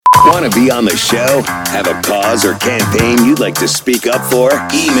Want to be on the show? Have a cause or campaign you'd like to speak up for?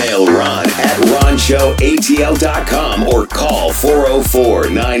 Email Ron at ronshowatl.com or call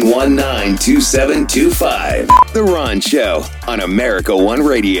 404-919-2725. The Ron Show on America One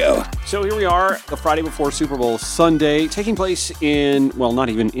Radio. So here we are, the Friday before Super Bowl Sunday, taking place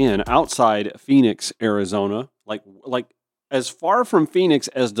outside Phoenix, Arizona. Like as far from Phoenix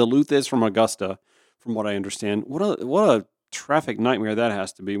as Duluth is from Augusta, from what I understand. What a traffic nightmare that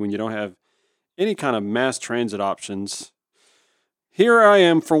has to be when you don't have any kind of mass transit options. Here I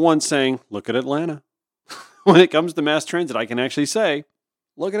am, for one, saying, look at Atlanta. When it comes to mass transit, I can actually say,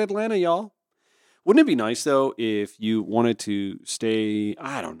 look at Atlanta, y'all. Wouldn't it be nice, though, if you wanted to stay,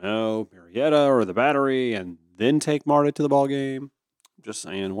 I don't know, Marietta or the Battery and then take Marta to the ball game? I'm just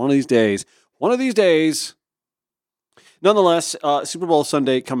saying, one of these days. Nonetheless, Super Bowl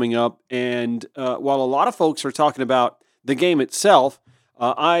Sunday coming up, and while a lot of folks are talking about the game itself,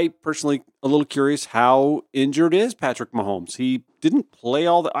 I personally a little curious how injured is Patrick Mahomes. He didn't play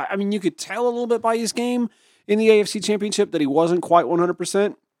all the... I mean, you could tell a little bit by his game in the AFC Championship that he wasn't quite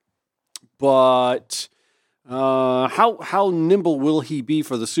 100%. But how nimble will he be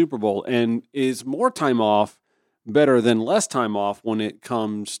for the Super Bowl? And is more time off better than less time off when it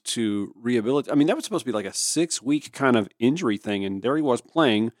comes to rehabilitation? I mean, that was supposed to be like a 6-week kind of injury thing, and there he was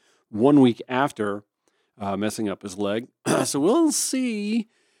playing 1 week after messing up his leg. So we'll see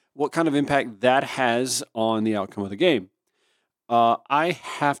what kind of impact that has on the outcome of the game. I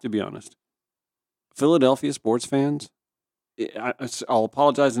have to be honest. Philadelphia sports fans, I'll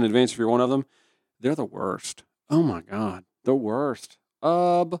apologize in advance if you're one of them. They're the worst. Oh my God. The worst.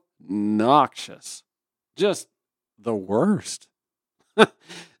 Obnoxious. Just the worst.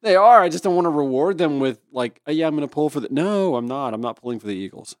 They are. I just don't want to reward them with like, oh, yeah, I'm going to pull for the... No, I'm not. I'm not pulling for the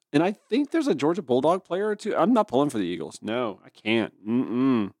Eagles. And I think there's a Georgia Bulldog player or two. I'm not pulling for the Eagles. No, I can't.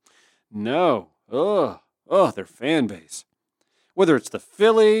 No. Their fan base. Whether it's the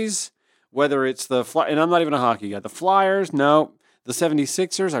Phillies, whether it's the... And I'm not even a hockey guy. The Flyers, no. The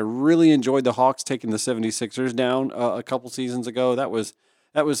 76ers, I really enjoyed the Hawks taking the 76ers down a couple seasons ago. That was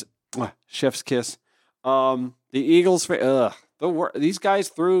chef's kiss. The Eagles... These guys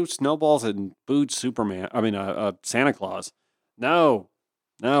threw snowballs and booed Santa Claus. No,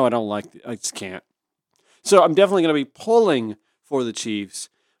 I don't like it. I just can't. So I'm definitely going to be pulling for the Chiefs,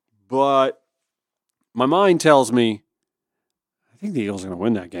 but my mind tells me I think the Eagles are going to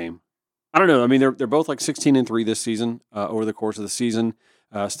win that game. I don't know. I mean, they're both like 16-3 this season over the course of the season.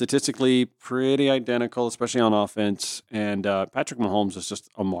 Statistically, pretty identical, especially on offense. And Patrick Mahomes is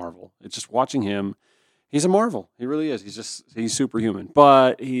just a marvel. It's just watching him. He's a marvel. He really is. He's superhuman,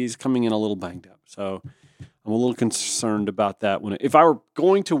 but he's coming in a little banged up. So I'm a little concerned about that. If I were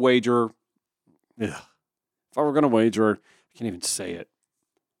going to wager, I can't even say it.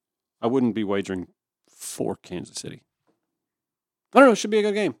 I wouldn't be wagering for Kansas City. I don't know. It should be a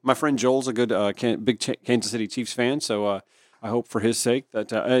good game. My friend Joel's a good, big Kansas City Chiefs fan, so I hope for his sake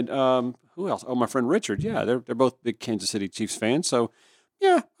that. And who else? Oh, my friend Richard. Yeah, they're both big Kansas City Chiefs fans. So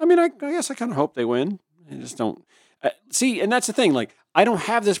yeah, I mean, I guess I kind of hope they win. I just don't see, and that's the thing. Like, I don't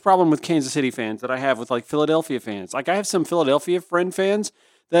have this problem with Kansas City fans that I have with like Philadelphia fans. Like, I have some Philadelphia fans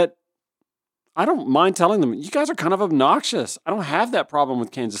that I don't mind telling them, you guys are kind of obnoxious. I don't have that problem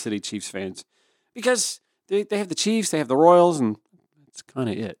with Kansas City Chiefs fans because they have the Chiefs, they have the Royals, and that's kind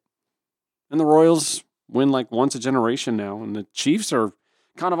of it. And the Royals win like once a generation now, and the Chiefs are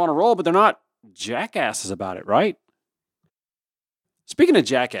kind of on a roll, but they're not jackasses about it, right? Speaking of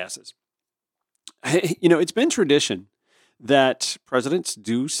jackasses, it's been tradition that presidents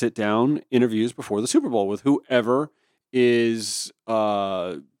do sit down interviews before the Super Bowl with whoever is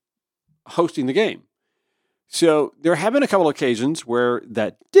hosting the game. So there have been a couple of occasions where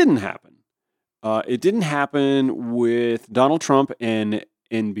that didn't happen. It didn't happen with Donald Trump and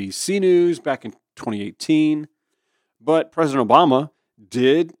NBC News back in 2018, but President Obama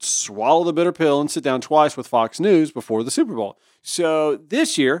did swallow the bitter pill and sit down twice with Fox News before the Super Bowl. So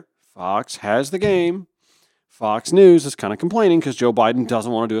this year, Fox has the game. Fox News is kind of complaining because Joe Biden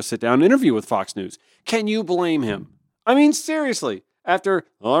doesn't want to do a sit-down interview with Fox News. Can you blame him? I mean, seriously, after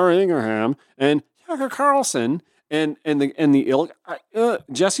Laura Ingraham and Tucker Carlson and the ilk,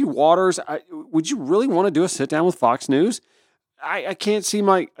 Jesse Waters, would you really want to do a sit-down with Fox News? I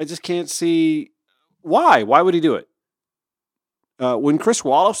just can't see why. Why would he do it? When Chris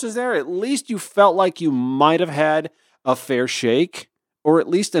Wallace was there, at least you felt like you might have had a fair shake, or at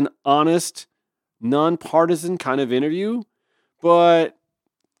least an honest, nonpartisan kind of interview. But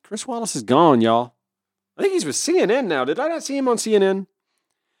Chris Wallace is gone, y'all. I think he's with CNN now. Did I not see him on CNN?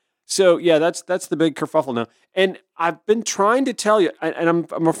 So yeah, that's the big kerfuffle now. And I've been trying to tell you, and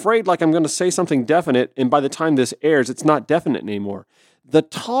I'm afraid like I'm going to say something definite, and by the time this airs, it's not definite anymore. The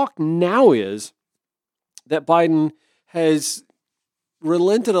talk now is that Biden has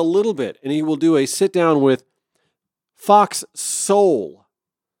relented a little bit, and he will do a sit down with Fox Soul.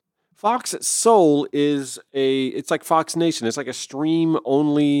 Fox Soul it's like Fox Nation. It's like a stream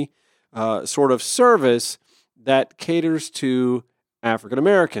only sort of service that caters to African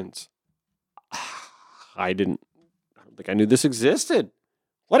Americans. I don't think I knew this existed.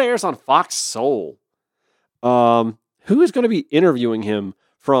 What airs on Fox Soul? Who is going to be interviewing him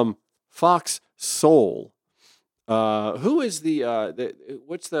from Fox Soul? Who is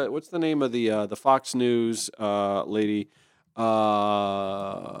what's the name of the Fox News lady? Hang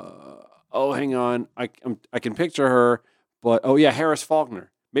on. I can picture her, but Harris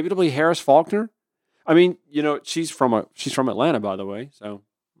Faulkner. Maybe it'll be Harris Faulkner. I mean, she's from Atlanta, by the way. So,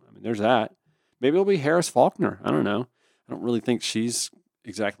 I mean, there's that. Maybe it'll be Harris Faulkner. I don't know. I don't really think she's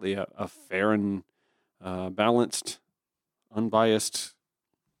exactly a fair and balanced, unbiased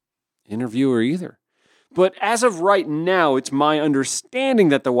interviewer either. But as of right now, it's my understanding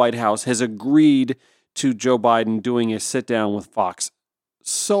that the White House has agreed to Joe Biden doing a sit down with Fox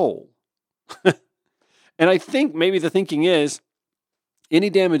Soul. And I think maybe the thinking is any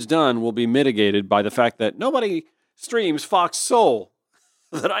damage done will be mitigated by the fact that nobody streams Fox Soul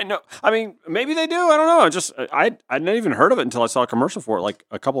that I know. I mean, maybe they do. I don't know. I'd not even heard of it until I saw a commercial for it like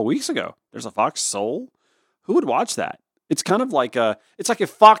a couple of weeks ago. There's a Fox Soul. Who would watch that? It's kind of like if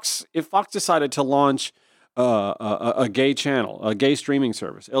Fox decided to launch a gay channel, a gay streaming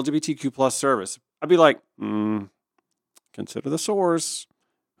service, LGBTQ plus service, I'd be like, consider the source.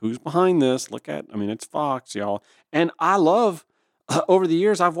 Who's behind this? It's Fox, y'all. And I love, over the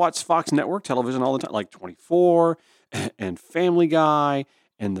years, I've watched Fox Network television all the time, like 24 and Family Guy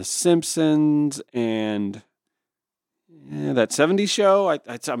and The Simpsons and that 70s show.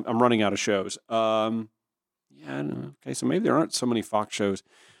 I'm running out of shows. I don't know. Okay, so maybe there aren't so many Fox shows.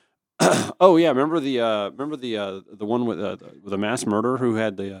 Oh yeah, remember the one with the mass murderer who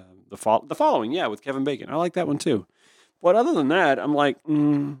had the following? Yeah, with Kevin Bacon. I like that one too. But other than that, I'm like,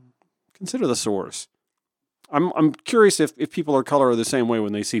 consider the source. I'm curious if people of color are the same way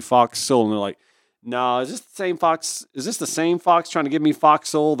when they see Fox Soul and they're like, nah, is this the same Fox? Is this the same Fox trying to give me Fox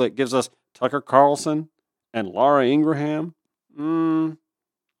Soul that gives us Tucker Carlson and Laura Ingraham?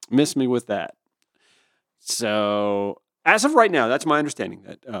 Miss me with that. So as of right now, that's my understanding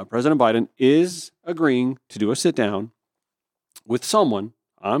that President Biden is agreeing to do a sit down with someone,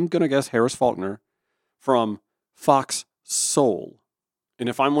 I'm going to guess Harris Faulkner, from Fox Soul. And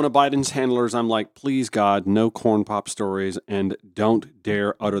if I'm one of Biden's handlers, I'm like, please, God, no corn pop stories, and don't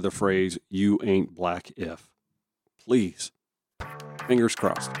dare utter the phrase, you ain't black if. Please. Fingers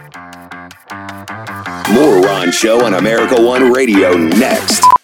crossed. More Ron Show on America One Radio next.